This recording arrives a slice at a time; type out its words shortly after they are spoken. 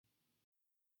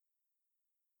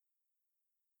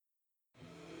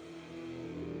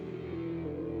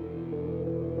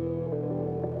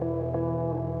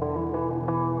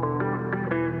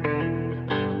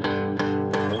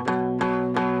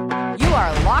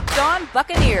Locked On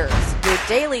Buccaneers, your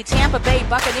daily Tampa Bay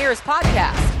Buccaneers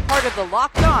podcast, part of the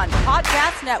Locked On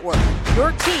Podcast Network,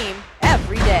 your team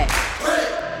every day.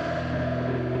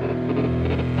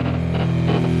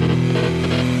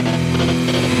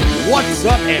 What's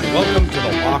up, and welcome to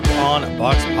the Locked On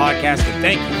Bucs podcast, and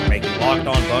thank you for making Locked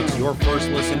On Bucs your first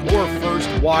listen or first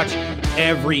watch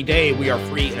every day. We are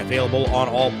free and available on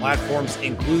all platforms,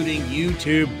 including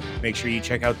YouTube. Make sure you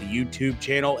check out the YouTube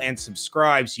channel and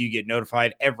subscribe so you get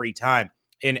notified every time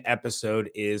an episode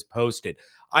is posted.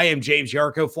 I am James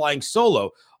Yarko, flying solo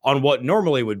on what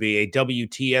normally would be a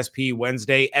WTSP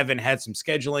Wednesday. Evan had some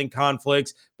scheduling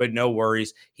conflicts, but no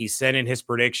worries. He sent in his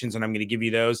predictions, and I'm going to give you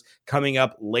those coming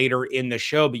up later in the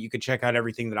show. But you can check out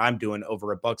everything that I'm doing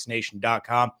over at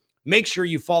BucsNation.com. Make sure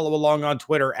you follow along on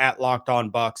Twitter at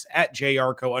LockedOnBucs, at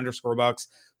JYarko_Bucs.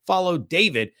 Follow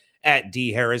David at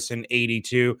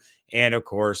DHarrison82, and of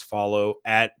course, follow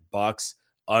at Bucs_Nation.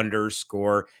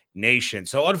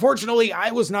 So unfortunately,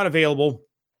 I was not available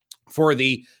for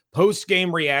the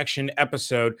post-game reaction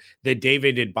episode that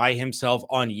David did by himself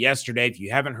on yesterday. If you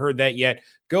haven't heard that yet,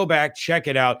 go back, check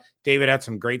it out. David had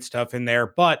some great stuff in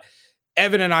there, but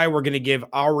Evan and I were going to give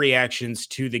our reactions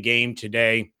to the game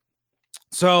today.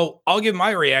 So I'll give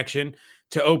my reaction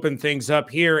to open things up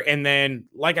here. And then,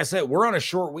 like I said, we're on a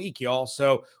short week, y'all.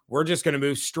 So we're just going to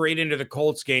move straight into the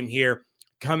Colts game here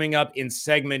coming up in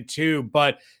segment 2.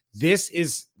 But this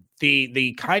is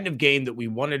the kind of game that we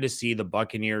wanted to see the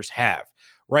Buccaneers have,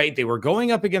 right? They were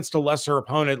going up against a lesser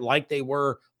opponent like they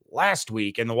were last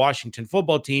week in the Washington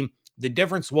football team. The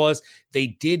difference was they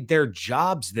did their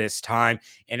jobs this time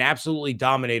and absolutely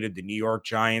dominated the New York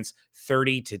Giants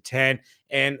 30-10.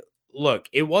 And look,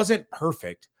 it wasn't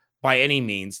perfect by any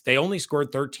means. They only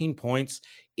scored 13 points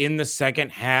in the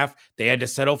second half. They had to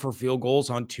settle for field goals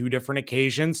on 2 different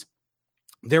occasions.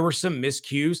 There were some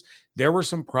miscues. There were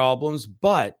some problems,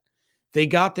 but they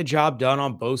got the job done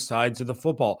on both sides of the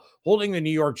football, holding the New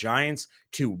York Giants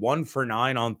to 1 for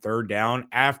 9 on third down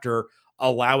after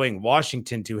allowing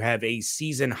Washington to have a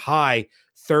season-high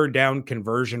third down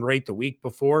conversion rate the week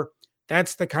before.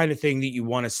 That's the kind of thing that you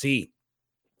want to see.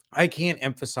 I can't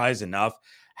emphasize enough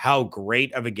how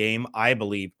great of a game I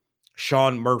believe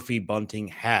Sean Murphy-Bunting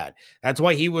had. That's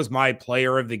why he was my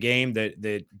player of the game that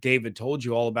David told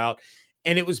you all about.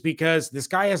 And it was because this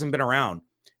guy hasn't been around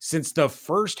since the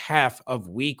first half of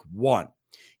week 1.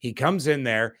 He comes in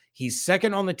there. He's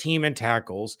second on the team in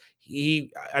tackles.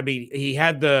 He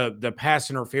had the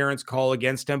pass interference call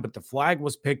against him, but the flag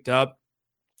was picked up,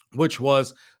 which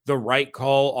was the right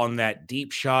call on that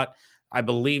deep shot. I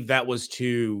believe that was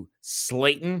to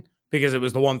Slayton because it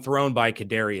was the one thrown by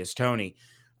Kadarius Toney.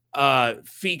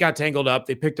 Feet got tangled up.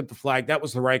 They picked up the flag. That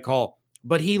was the right call.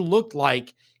 But he looked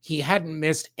like he hadn't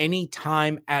missed any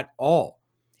time at all.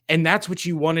 And that's what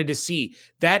you wanted to see.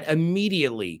 That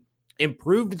immediately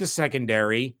improved the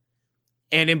secondary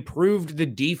and improved the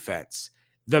defense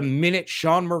the minute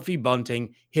Sean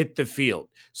Murphy-Bunting hit the field.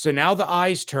 So now the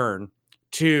eyes turn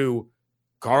to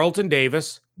Carlton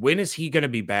Davis. When is he going to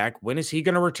be back? When is he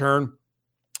going to return?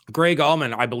 Greg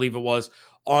Allman, I believe it was,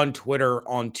 on Twitter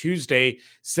on Tuesday,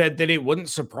 said that it wouldn't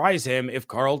surprise him if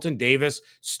Carlton Davis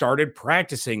started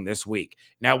practicing this week.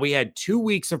 Now, we had 2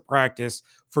 weeks of practice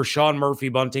for Sean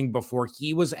Murphy-Bunting before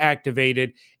he was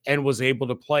activated and was able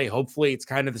to play. Hopefully, it's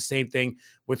kind of the same thing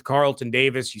with Carlton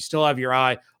Davis. You still have your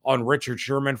eye on Richard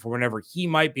Sherman for whenever he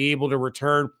might be able to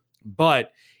return,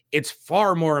 but it's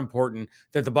far more important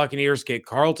that the Buccaneers get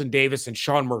Carlton Davis and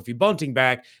Sean Murphy-Bunting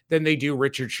back than they do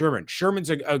Richard Sherman. Sherman's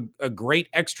a great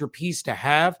extra piece to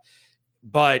have,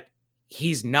 but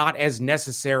he's not as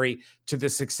necessary to the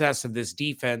success of this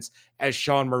defense as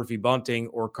Sean Murphy-Bunting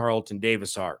or Carlton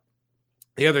Davis are.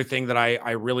 The other thing that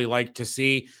I really like to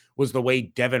see was the way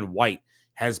Devin White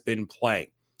has been playing.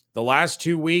 The last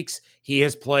 2 weeks, he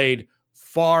has played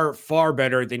far, far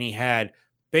better than he had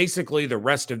basically the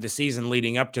rest of the season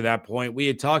leading up to that point. We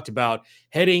had talked about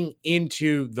heading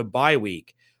into the bye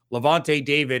week. Lavonte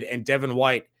David and Devin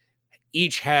White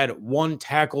each had 1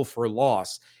 tackle for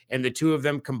loss, and the two of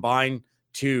them combined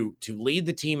to lead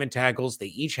the team in tackles. They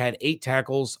each had 8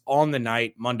 tackles on the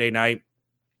night, Monday night.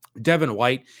 Devin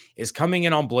White is coming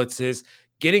in on blitzes,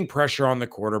 getting pressure on the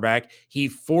quarterback. He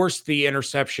forced the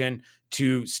interception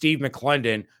to Steve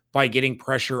McClendon by getting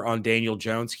pressure on Daniel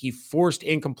Jones. He forced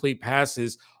incomplete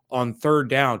passes on third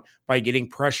down by getting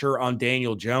pressure on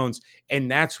Daniel Jones,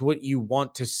 and that's what you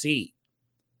want to see.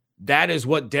 That is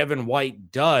what Devin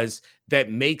White does that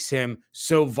makes him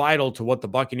so vital to what the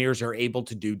Buccaneers are able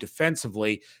to do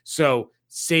defensively. So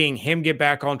seeing him get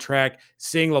back on track,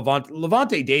 seeing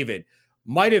Lavonte David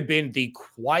might have been the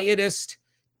quietest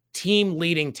team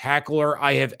leading tackler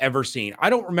I have ever seen. I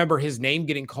don't remember his name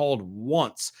getting called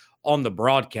once on the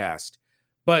broadcast,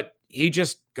 but he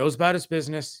just goes about his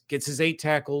business, gets his 8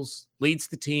 tackles, leads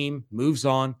the team, moves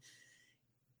on.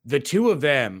 The two of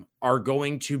them are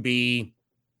going to be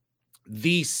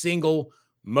the single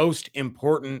most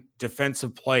important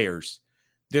defensive players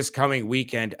this coming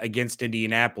weekend against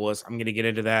Indianapolis. I'm going to get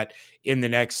into that in the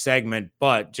next segment,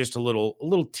 but just a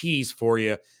little tease for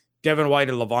you. Devin White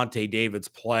and Levante David's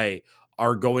play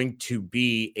are going to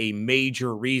be a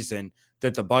major reason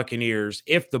that the Buccaneers,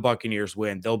 if the Buccaneers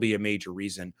win, they'll be a major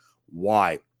reason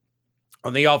why.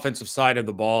 On the offensive side of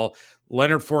the ball,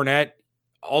 Leonard Fournette,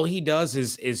 all he does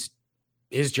is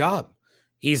his job.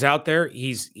 He's out there.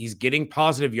 He's getting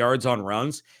positive yards on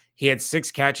runs. He had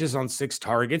 6 catches on 6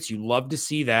 targets. You love to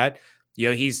see that. You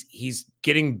know, he's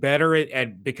getting better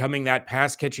at becoming that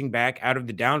pass catching back out of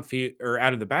the downfield or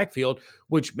out of the backfield,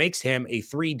 which makes him a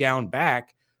 3-down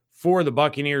back for the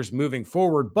Buccaneers moving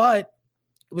forward. But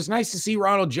it was nice to see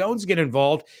Ronald Jones get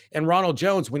involved. And Ronald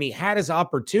Jones, when he had his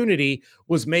opportunity,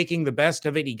 was making the best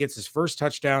of it. He gets his first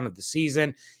touchdown of the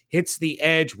season, hits the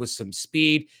edge with some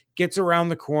speed, gets around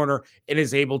the corner, and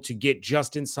is able to get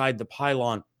just inside the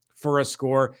pylon for a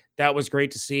score. That was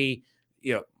great to see.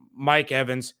 You know, Mike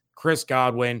Evans, Chris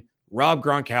Godwin, Rob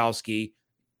Gronkowski,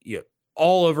 you know,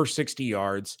 all over 60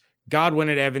 yards. Godwin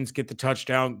and Evans get the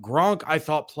touchdown. Gronk, I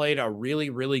thought, played a really,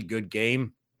 really good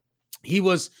game. He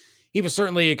was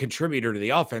certainly a contributor to the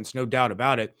offense, no doubt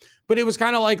about it. But it was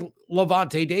kind of like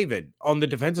Levante David on the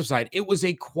defensive side. It was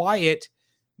a quiet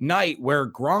night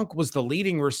where Gronk was the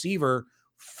leading receiver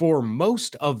for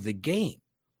most of the game.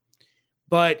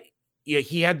 But yeah,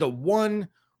 he had the one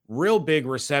real big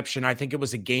reception. I think it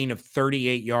was a gain of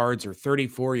 38 yards or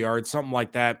 34 yards, something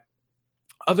like that.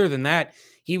 Other than that,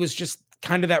 he was just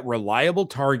kind of that reliable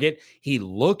target. He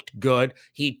looked good.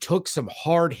 He took some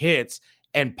hard hits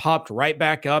and popped right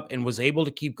back up and was able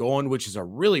to keep going, which is a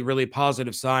really, really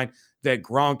positive sign that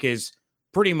Gronk is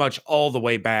pretty much all the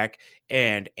way back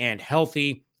and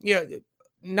healthy. Yeah,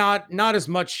 not as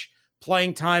much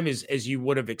playing time as you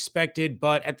would have expected,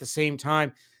 but at the same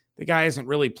time, the guy hasn't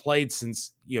really played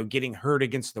since, you know, getting hurt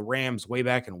against the Rams way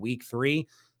back in week 3.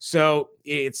 So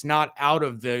it's not out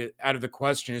of the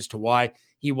question as to why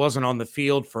he wasn't on the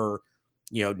field for,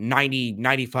 you know,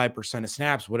 95% of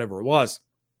snaps, whatever it was.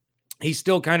 He's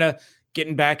still kind of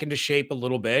getting back into shape a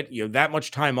little bit. You know, that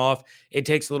much time off, it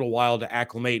takes a little while to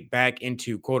acclimate back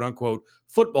into quote unquote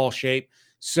football shape.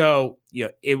 So, yeah,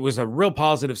 it was a real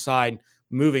positive side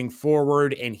moving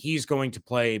forward, and he's going to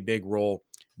play a big role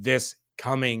this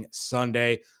coming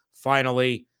Sunday.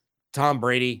 Finally, Tom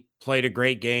Brady played a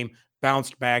great game,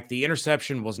 bounced back. The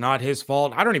interception was not his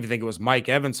fault. I don't even think it was Mike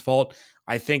Evans' fault.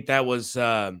 I think that was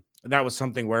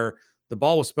something where the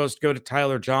ball was supposed to go to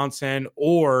Tyler Johnson,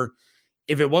 or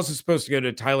if it wasn't supposed to go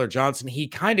to Tyler Johnson, he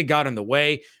kind of got in the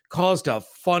way, caused a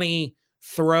funny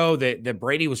throw that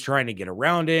Brady was trying to get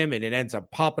around him, and it ends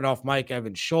up popping off Mike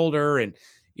Evans' shoulder. And,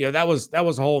 you know, that was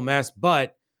a whole mess,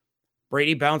 but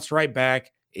Brady bounced right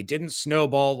back. It didn't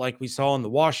snowball like we saw in the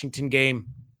Washington game.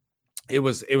 It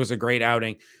was a great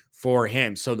outing for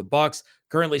him. So the Bucs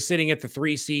currently sitting at the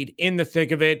 3 seed in the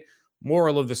thick of it.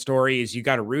 Moral of the story is you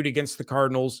got to root against the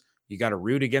Cardinals. You got to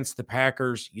root against the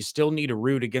Packers. You still need to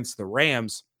root against the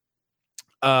Rams.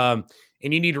 And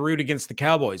you need to root against the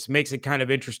Cowboys. Makes it kind of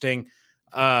interesting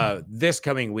this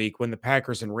coming week when the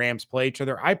Packers and Rams play each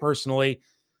other. I personally,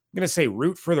 I'm going to say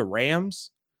root for the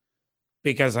Rams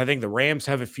because I think the Rams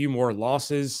have a few more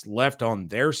losses left on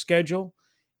their schedule,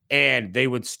 and they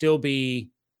would still be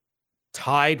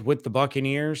tied with the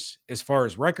Buccaneers as far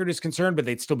as record is concerned, but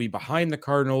they'd still be behind the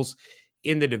Cardinals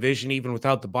in the division, even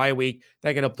without the bye week.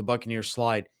 That could help the Buccaneers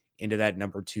slide into that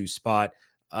number 2 spot.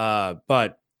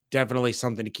 But definitely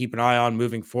something to keep an eye on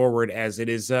moving forward as it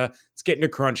is, it's getting to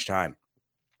crunch time.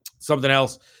 Something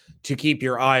else to keep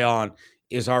your eye on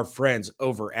is our friends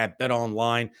over at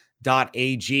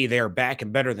betonline.ag. They are back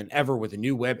and better than ever with a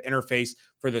new web interface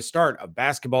for the start of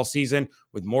basketball season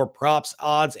with more props,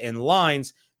 odds, and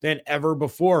lines than ever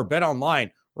before. BetOnline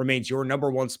remains your number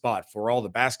 1 spot for all the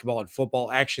basketball and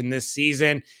football action this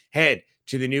season. Head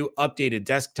to the new updated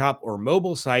desktop or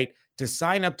mobile site to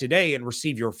sign up today and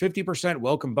receive your 50%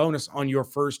 welcome bonus on your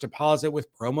first deposit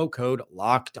with promo code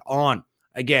LOCKED ON.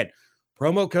 Again,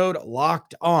 promo code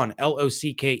LOCKED ON,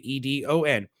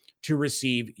 LOCKEDON, to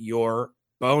receive your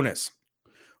bonus.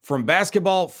 From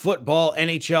basketball, football,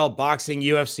 NHL, boxing,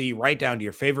 UFC, right down to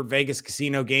your favorite Vegas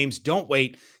casino games, don't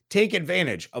wait. Take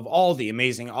advantage of all the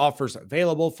amazing offers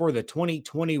available for the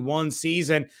 2021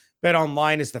 season.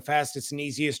 BetOnline is the fastest and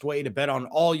easiest way to bet on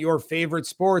all your favorite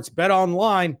sports.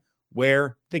 BetOnline,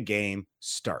 where the game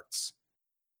starts.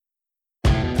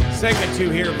 Segment 2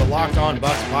 here of the Locked On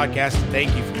Bucs podcast.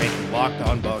 Thank you for making Locked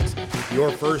On Bucs your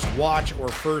first watch or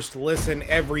first listen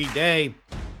every day.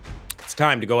 It's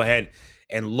time to go ahead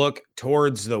and look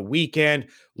towards the weekend,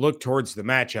 look towards the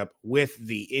matchup with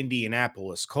the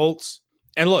Indianapolis Colts.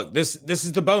 And look, this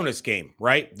is the bonus game,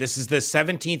 right? This is the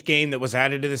 17th game that was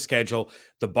added to the schedule.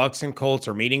 The Bucs and Colts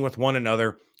are meeting with one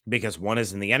another because one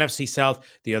is in the NFC South,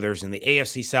 the other is in the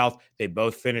AFC South. They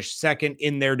both finished second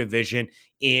in their division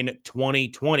in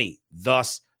 2020.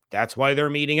 Thus, that's why they're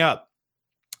meeting up.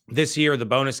 This year, the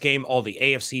bonus game, all the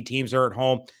AFC teams are at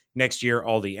home. Next year,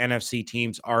 all the NFC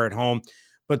teams are at home.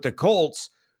 But the Colts,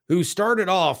 who started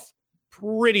off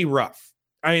pretty rough,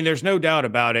 I mean, there's no doubt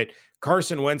about it.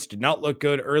 Carson Wentz did not look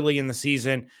good early in the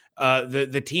season.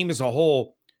 The team as a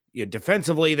whole,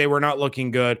 defensively, they were not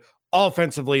looking good.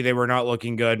 Offensively, they were not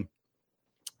looking good.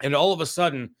 And all of a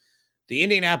sudden, the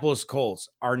Indianapolis Colts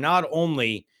are not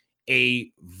only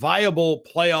a viable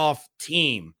playoff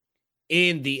team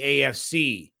in the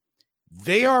AFC,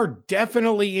 they are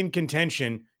definitely in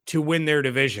contention to win their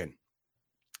division.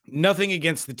 Nothing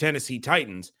against the Tennessee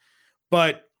Titans,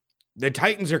 but the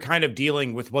Titans are kind of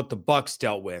dealing with what the Bucs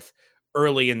dealt with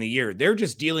early in the year. They're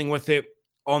just dealing with it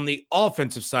on the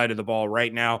offensive side of the ball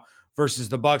right now versus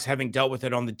the Bucs having dealt with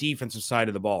it on the defensive side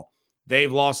of the ball.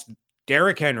 They've lost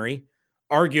Derrick Henry,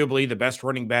 arguably the best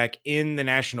running back in the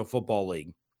National Football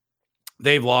League.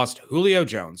 They've lost Julio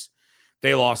Jones.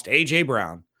 They lost A.J.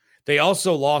 Brown. They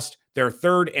also lost their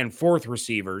third and fourth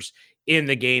receivers in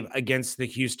the game against the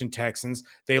Houston Texans.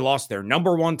 They lost their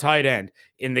number one tight end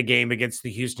in the game against the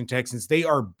Houston Texans. They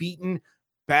are beaten,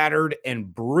 battered,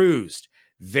 and bruised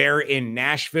there in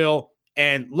Nashville.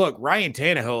 And look, Ryan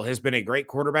Tannehill has been a great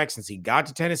quarterback since he got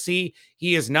to Tennessee.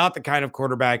 He is not the kind of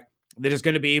quarterback that is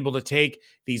going to be able to take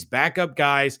these backup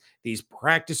guys, these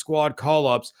practice squad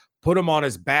call-ups, put him on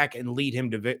his back and lead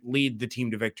the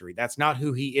team to victory. That's not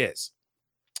who he is.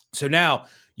 So now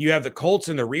you have the Colts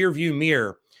in the rearview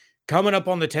mirror coming up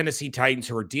on the Tennessee Titans,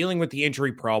 who are dealing with the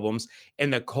injury problems,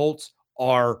 and the Colts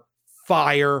are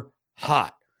fire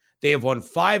hot. They have won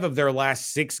 5 of their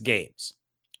last 6 games.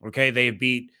 Okay, they have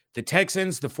beat the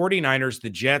Texans, the 49ers, the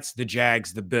Jets, the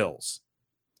Jags, the Bills.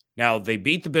 Now, they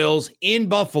beat the Bills in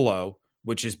Buffalo,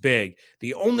 which is big.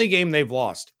 The only game they've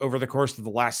lost over the course of the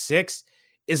last 6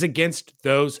 is against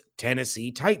those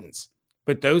Tennessee Titans.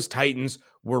 But those Titans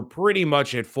were pretty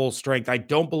much at full strength. I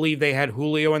don't believe they had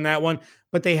Julio in that one,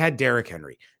 but they had Derrick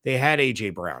Henry. They had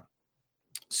A.J. Brown.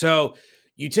 So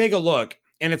you take a look,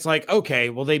 and it's like, okay,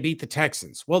 well, they beat the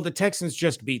Texans. Well, the Texans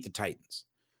just beat the Titans.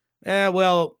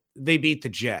 Well, they beat the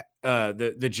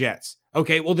Jets.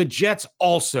 Okay, well, the Jets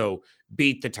also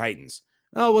beat the Titans.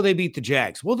 Oh, well, they beat the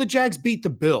Jags. Well, the Jags beat the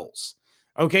Bills.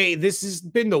 Okay, this has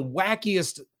been the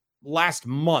wackiest last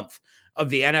month of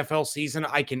the NFL season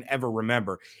I can ever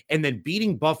remember. And then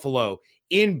beating Buffalo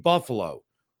in Buffalo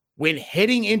when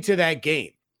heading into that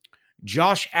game,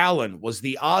 Josh Allen was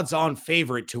the odds-on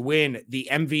favorite to win the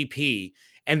MVP,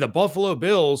 and the Buffalo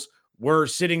Bills were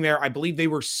sitting there. I believe they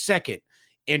were second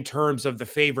in terms of the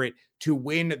favorite to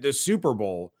win the Super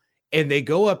Bowl, and they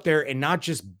go up there and not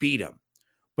just beat them,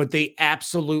 but they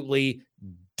absolutely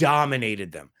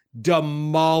dominated them,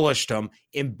 demolished them,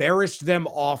 embarrassed them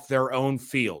off their own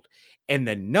field. And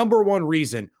the number one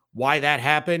reason why that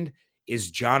happened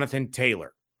is Jonathan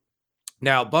Taylor.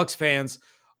 Now, Bucs fans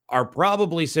are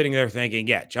probably sitting there thinking,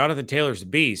 yeah, Jonathan Taylor's a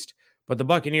beast, but the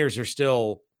Buccaneers are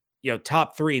still,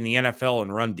 top 3 in the NFL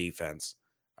in run defense.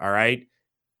 All right.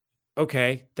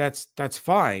 Okay, that's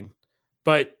fine.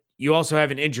 But you also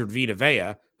have an injured Vita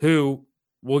Vea, who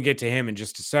we'll get to him in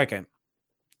just a second.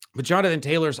 But Jonathan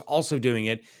Taylor's also doing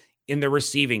it in the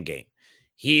receiving game.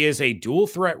 He is a dual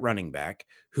threat running back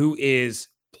who is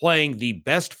playing the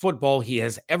best football he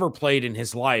has ever played in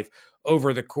his life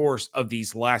over the course of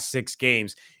these last 6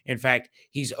 games. In fact,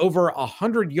 he's over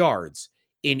 100 yards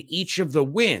in each of the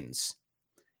wins,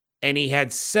 and he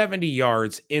had 70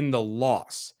 yards in the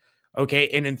loss. Okay,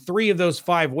 and in 3 of those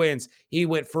 5 wins, he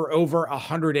went for over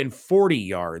 140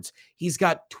 yards. He's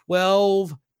got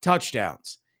 12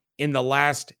 touchdowns in the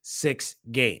last 6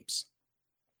 games.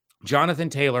 Jonathan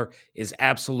Taylor is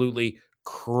absolutely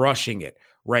crushing it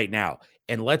right now.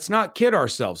 And let's not kid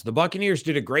ourselves. The Buccaneers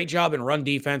did a great job in run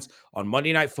defense on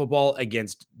Monday Night Football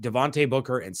against Devontae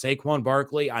Booker and Saquon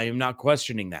Barkley. I am not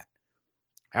questioning that.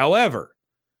 However,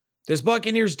 this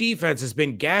Buccaneers defense has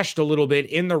been gashed a little bit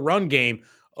in the run game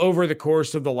over the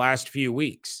course of the last few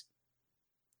weeks.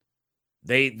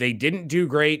 They didn't do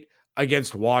great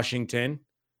against Washington.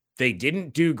 They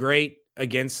didn't do great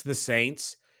against the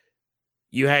Saints.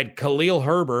 You had Khalil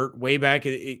Herbert way back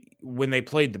when they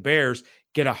played the Bears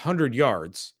get 100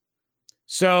 yards.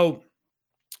 So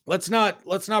let's not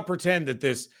pretend that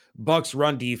this Bucs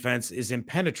run defense is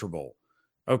impenetrable,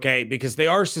 okay? Because they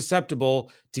are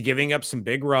susceptible to giving up some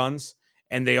big runs,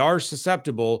 and they are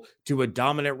susceptible to a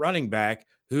dominant running back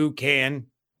who can,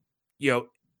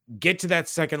 get to that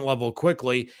second level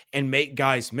quickly and make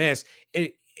guys miss.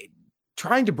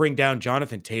 Trying to bring down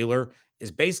Jonathan Taylor is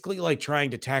basically like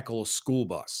trying to tackle a school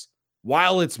bus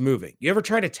while it's moving. You ever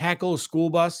try to tackle a school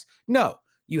bus? No,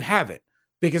 you haven't,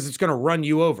 because it's going to run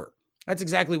you over. That's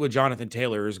exactly what Jonathan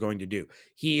Taylor is going to do.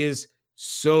 He is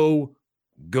so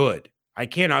good. I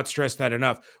cannot stress that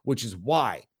enough, which is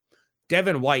why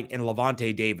Devin White and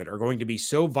Levante David are going to be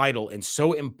so vital and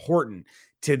so important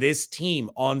to this team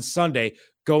on Sunday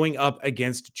going up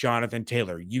against Jonathan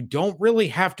Taylor. You don't really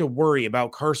have to worry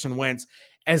about Carson Wentz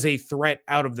as a threat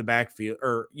out of the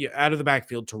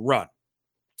backfield to run.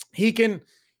 He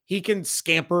can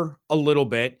scamper a little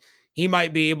bit. He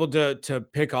might be able to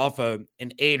pick off an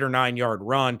 8 or 9 yard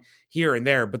run here and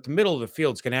there, but the middle of the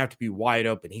field is going to have to be wide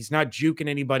open. He's not juking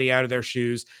anybody out of their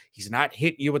shoes. He's not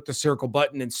hitting you with the circle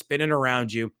button and spinning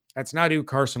around you. That's not who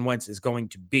Carson Wentz is going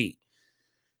to be.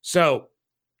 So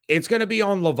it's going to be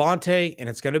on Levante and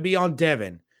it's going to be on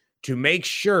Devin to make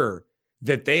sure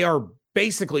that they are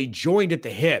basically joined at the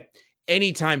hip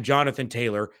anytime Jonathan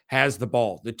Taylor has the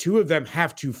ball. The two of them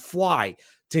have to fly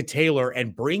to Taylor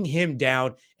and bring him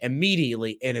down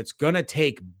immediately, and it's going to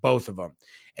take both of them.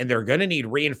 And they're going to need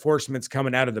reinforcements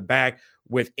coming out of the back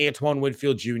with Antoine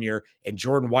Winfield Jr. and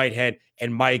Jordan Whitehead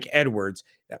and Mike Edwards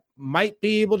that might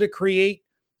be able to create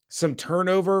some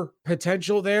turnover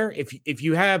potential there. If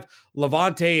you have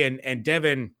Levante and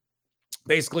Devin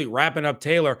basically wrapping up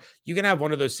Taylor, you can have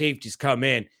one of those safeties come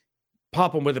in,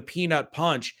 pop them with a peanut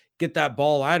punch, get that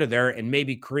ball out of there, and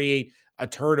maybe create a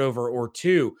turnover or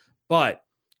two. But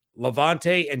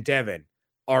Levante and Devin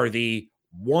are the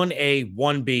 1A,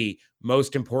 1B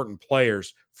most important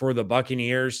players for the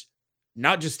Buccaneers,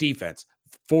 not just defense,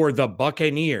 for the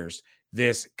Buccaneers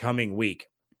this coming week.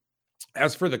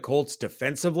 As for the Colts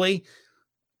defensively,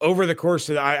 over the course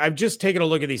of I've just taken a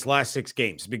look at these last 6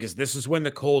 games because this is when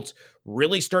the Colts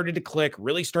really started to click,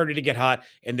 really started to get hot,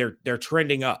 and they're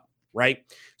trending up, right?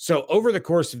 So over the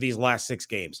course of these last 6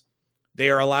 games, they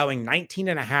are allowing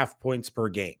 19.5 points per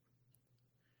game.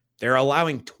 They're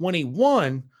allowing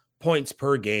 21 points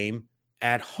per game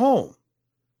at home,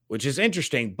 which is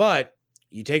interesting. But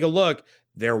you take a look,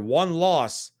 their one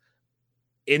loss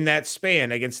in that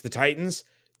span against the Titans,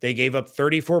 they gave up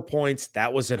 34 points.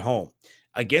 That was at home.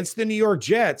 Against the New York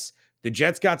Jets, the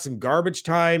Jets got some garbage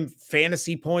time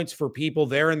fantasy points for people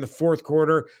there in the fourth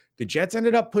quarter. The Jets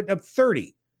ended up putting up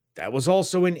 30. That was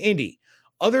also in Indy.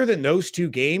 Other than those 2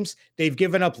 games, they've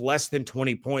given up less than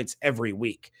 20 points every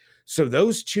week. So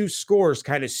those 2 scores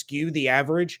kind of skew the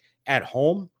average at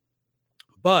home,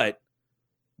 but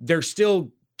they're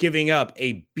still giving up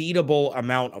a beatable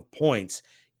amount of points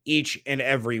each and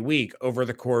every week over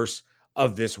the course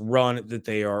of this run that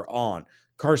they are on.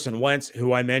 Carson Wentz,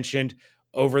 who I mentioned,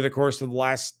 over the course of the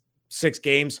last 6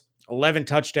 games, 11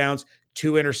 touchdowns,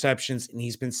 2 interceptions, and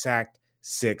he's been sacked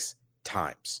 6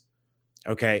 times.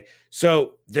 Okay,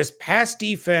 so this pass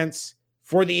defense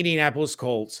for the Indianapolis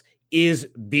Colts is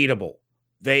beatable.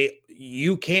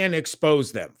 You can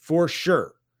expose them for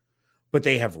sure, but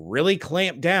they have really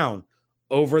clamped down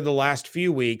over the last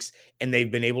few weeks, and they've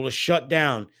been able to shut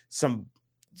down some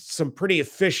pretty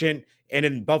efficient and,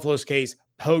 in Buffalo's case,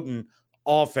 potent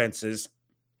offenses.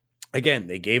 Again,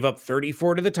 they gave up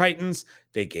 34 to the Titans.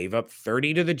 They gave up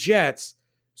 30 to the Jets.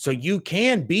 So you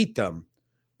can beat them,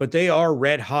 but they are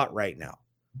red hot right now.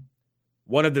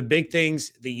 One of the big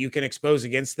things that you can expose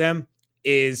against them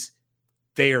is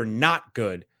they are not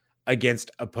good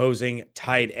against opposing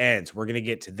tight ends. We're going to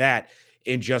get to that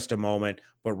in just a moment.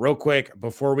 But real quick,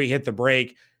 before we hit the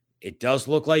break, it does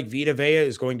look like Vita Vea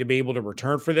is going to be able to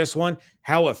return for this one.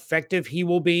 How effective he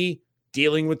will be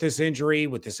dealing with this injury,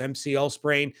 with this MCL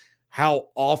sprain, how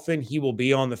often he will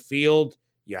be on the field,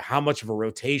 how much of a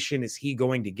rotation is he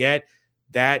going to get,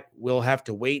 that we'll have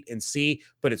to wait and see.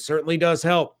 But it certainly does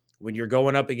help when you're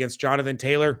going up against Jonathan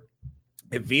Taylor.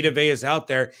 If Vita Vea is out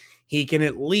there, he can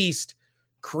at least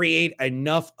create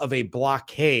enough of a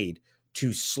blockade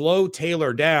to slow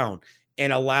Taylor down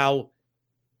and allow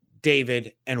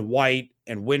David and White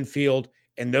and Winfield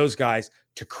and those guys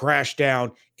to crash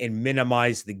down and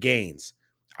minimize the gains.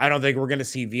 I don't think we're going to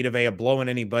see Vita Vea blowing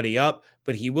anybody up,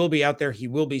 but he will be out there. He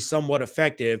will be somewhat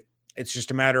effective. It's just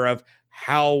a matter of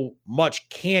how much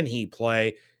can he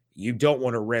play. You don't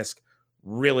want to risk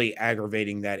really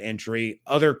aggravating that injury.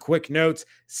 Other quick notes,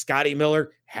 Scotty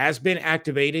Miller has been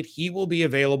activated. He will be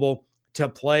available to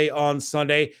play on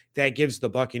Sunday. That gives the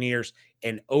Buccaneers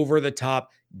an over-the-top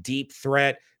deep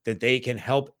threat that they can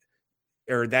help,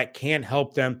 or that can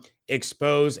help them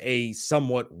expose a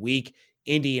somewhat weak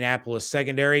Indianapolis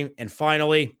secondary. And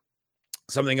finally,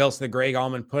 something else that Greg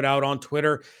Allman put out on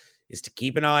Twitter is to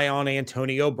keep an eye on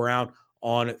Antonio Brown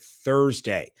on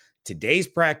Thursday. Today's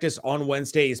practice on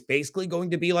Wednesday is basically going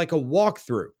to be like a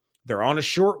walkthrough. They're on a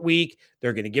short week.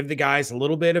 They're going to give the guys a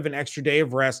little bit of an extra day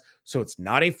of rest. So it's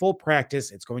not a full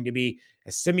practice. It's going to be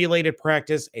a simulated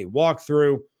practice, a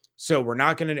walkthrough. So we're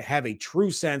not going to have a true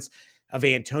sense of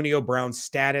Antonio Brown's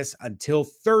status until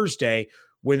Thursday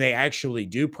when they actually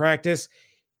do practice.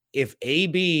 If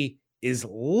AB is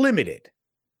limited,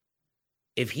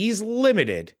 if he's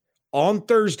limited on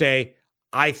Thursday,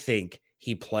 I think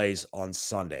he plays on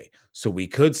Sunday. So we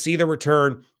could see the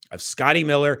return of Scotty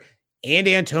Miller and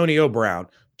Antonio Brown,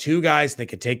 two guys that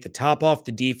could take the top off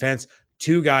the defense,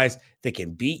 two guys that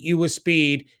can beat you with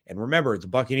speed. And remember, the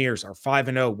Buccaneers are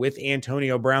 5-0 with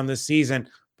Antonio Brown this season,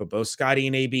 but both Scotty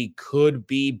and AB could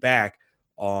be back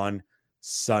on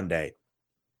Sunday.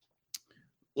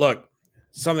 Look,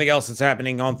 something else that's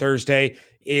happening on Thursday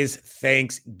is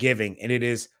Thanksgiving, and it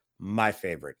is my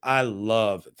favorite. I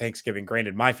love Thanksgiving.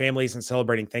 Granted, my family isn't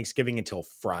celebrating Thanksgiving until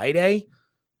Friday,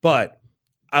 but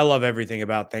I love everything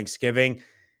about Thanksgiving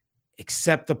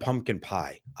except the pumpkin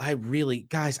pie.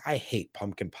 Guys, I hate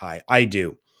pumpkin pie. I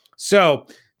do. So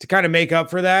to kind of make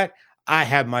up for that, I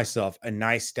have myself a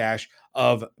nice stash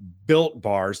of Built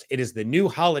Bars. It is the new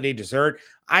holiday dessert.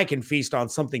 I can feast on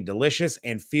something delicious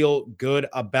and feel good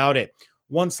about it.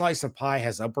 One slice of pie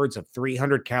has upwards of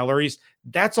 300 calories.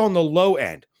 That's on the low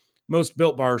end. Most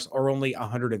Built Bars are only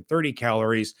 130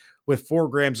 calories with 4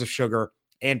 grams of sugar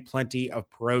and plenty of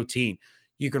protein.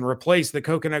 You can replace the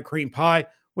coconut cream pie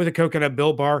with a coconut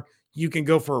Built Bar. You can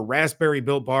go for a raspberry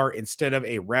Built Bar instead of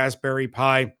a raspberry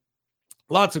pie.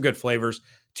 Lots of good flavors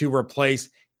to replace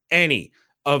any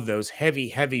of those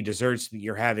heavy desserts that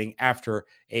you're having after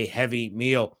a heavy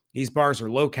meal. These bars are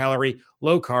low calorie,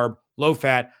 low carb, low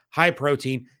fat, high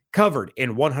protein, covered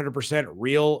in 100%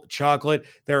 real chocolate.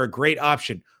 They're a great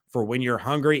option for when you're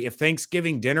hungry. If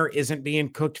Thanksgiving dinner isn't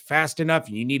being cooked fast enough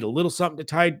and you need a little something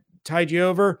to tide you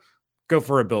over, go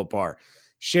for a Built Bar.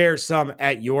 Share some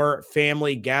at your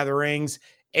family gatherings.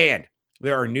 And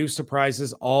there are new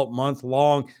surprises all month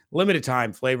long. Limited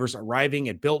time flavors arriving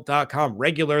at Built.com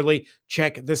regularly.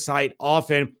 Check the site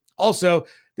often. Also,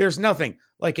 there's nothing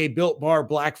like a Built Bar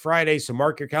Black Friday, so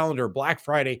mark your calendar. Black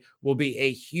Friday will be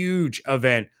a huge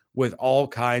event with all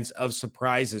kinds of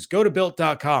surprises. Go to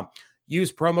Built.com.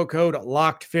 Use promo code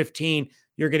LOCKED15.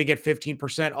 You're going to get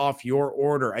 15% off your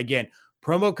order. Again,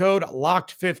 promo code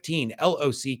LOCKED15,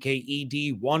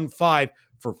 LOCKED15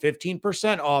 for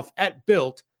 15% off at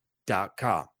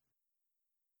Built.com.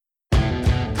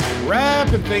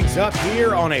 Wrapping things up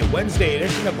here on a Wednesday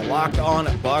edition of the Locked On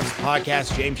Bucs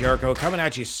podcast. James Yarko coming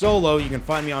at you solo. You can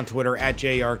find me on Twitter at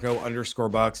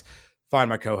JYarko_Bucs. Find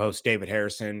my co-host David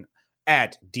Harrison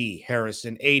at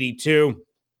DHarrison82.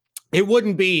 It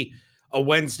wouldn't be a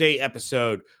Wednesday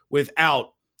episode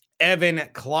without Evan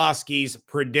Klosky's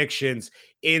predictions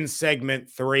in segment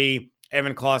 3.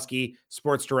 Evan Klosky,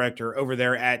 sports director over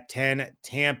there at 10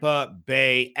 Tampa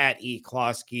Bay, at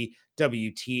eKlosky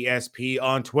WTSP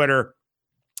on Twitter.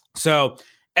 So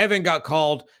Evan got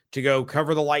called to go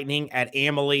cover the Lightning at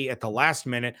Amalie at the last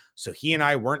minute, so he and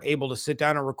I weren't able to sit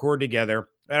down and record together.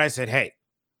 And I said, hey,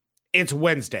 it's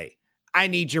Wednesday. I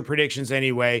need your predictions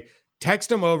anyway. Text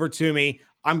them over to me.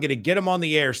 I'm going to get them on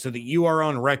the air so that you are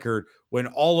on record when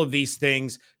all of these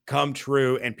things come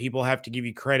true, and people have to give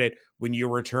you credit when you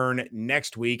return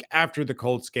next week after the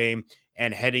Colts game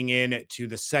and heading in to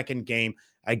the second game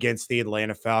against the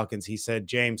Atlanta Falcons. He said,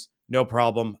 James, no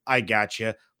problem. I got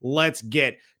you. Let's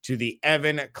get to the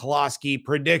Evan Klosky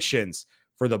predictions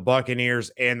for the Buccaneers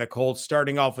and the Colts,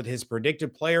 starting off with his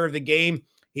predicted player of the game.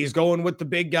 He's going with the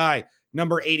big guy,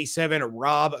 number 87,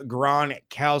 Rob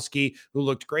Gronkowski, who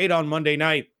looked great on Monday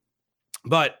night.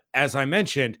 But as I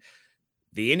mentioned,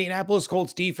 the Indianapolis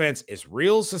Colts defense is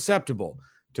real susceptible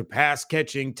to pass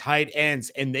catching tight ends,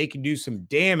 and they can do some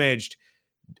damage.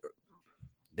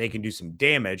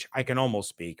 I can almost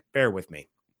speak. Bear with me.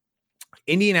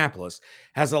 Indianapolis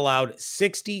has allowed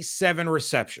 67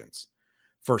 receptions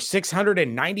for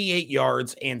 698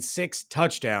 yards and 6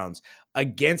 touchdowns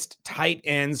against tight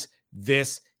ends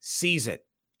this season.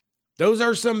 Those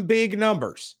are some big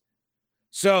numbers.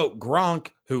 So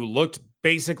Gronk, who looked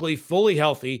basically fully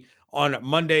healthy on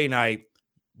Monday night,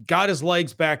 got his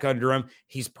legs back under him.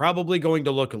 He's probably going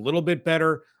to look a little bit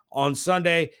better on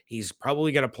Sunday. He's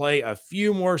probably going to play a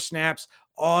few more snaps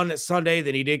on Sunday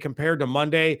than he did compared to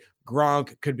Monday.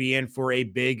 Gronk could be in for a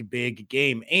big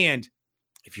game. And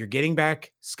if you're getting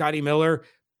back Scotty Miller,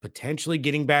 potentially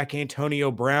getting back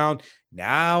Antonio Brown,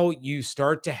 now you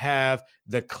start to have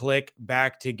the click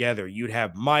back together. You'd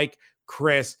have Mike,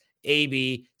 Chris,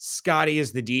 AB, Scotty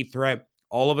as the deep threat.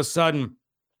 All of a sudden,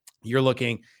 you're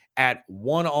looking at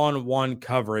one-on-one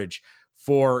coverage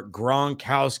for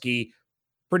Gronkowski,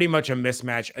 pretty much a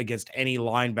mismatch against any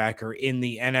linebacker in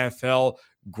the NFL.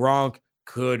 Gronk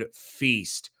could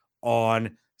feast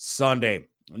on Sunday.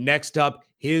 Next up,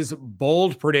 his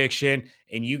bold prediction,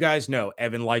 and you guys know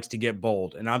Evan likes to get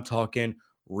bold, and I'm talking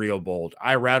real bold.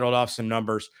 I rattled off some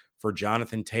numbers for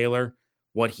Jonathan Taylor,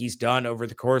 what he's done over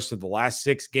the course of the last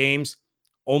 6 games.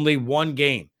 Only one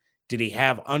game did he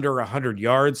have under 100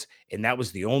 yards, and that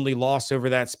was the only loss over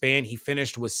that span. He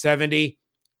finished with 70.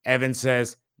 Evan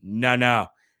says, no.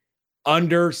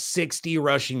 Under 60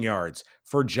 rushing yards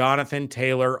for Jonathan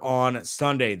Taylor on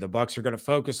Sunday. The Bucs are going to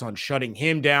focus on shutting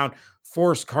him down,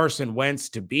 force Carson Wentz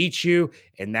to beat you,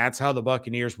 and that's how the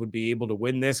Buccaneers would be able to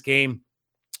win this game.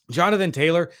 Jonathan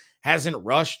Taylor hasn't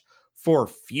rushed for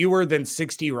fewer than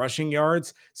 60 rushing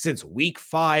yards since week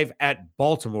 5 at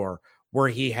Baltimore, where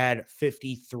he had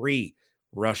 53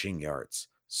 rushing yards.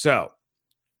 So,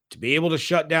 to be able to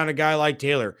shut down a guy like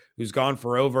Taylor, who's gone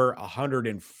for over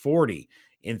 140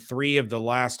 in 3 of the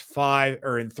last 5,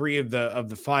 or in 3 of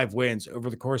the 5 wins over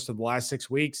the course of the last 6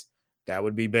 weeks, that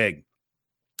would be big.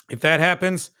 If that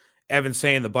happens, Evan's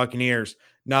saying the Buccaneers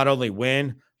not only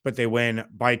win, but they win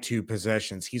by 2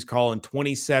 possessions. He's calling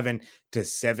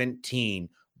 27-17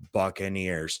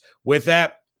 Buccaneers. With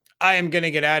that, I am going to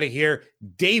get out of here.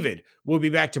 David will be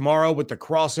back tomorrow with the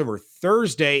crossover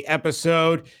Thursday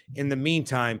episode. In the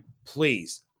meantime,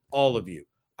 please, all of you,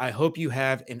 I hope you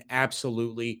have an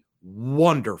absolutely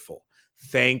wonderful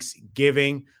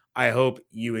Thanksgiving. I hope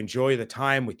you enjoy the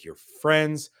time with your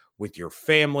friends, with your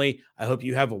family. I hope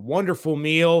you have a wonderful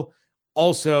meal.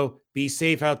 Also, be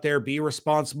safe out there. Be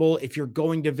responsible. If you're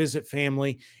going to visit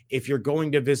family, if you're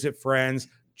going to visit friends,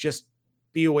 just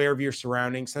be aware of your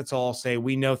surroundings. That's all I'll say.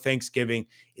 We know Thanksgiving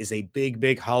is a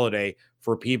big holiday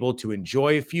for people to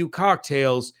enjoy a few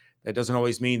cocktails. That doesn't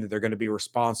always mean that they're going to be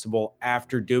responsible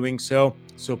after doing so.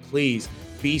 So please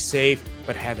be safe,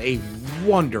 but have a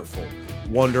wonderful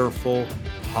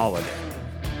holiday.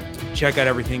 Check out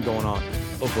everything going on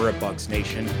over at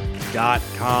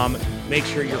BucsNation.com. Make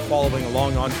sure you're following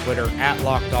along on Twitter at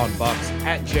LockedOnBucs,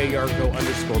 at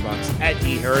JYarko_Bucs, at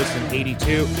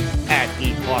DHarrison82, at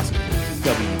ECloskey,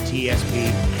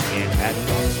 and at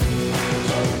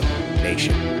Bucs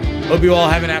Nation. Hope you all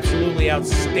have an absolutely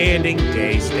outstanding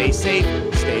day. Stay safe,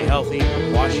 stay healthy,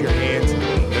 wash your hands, and be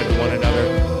good to one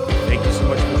another. Thank you so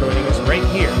much for joining us right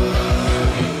here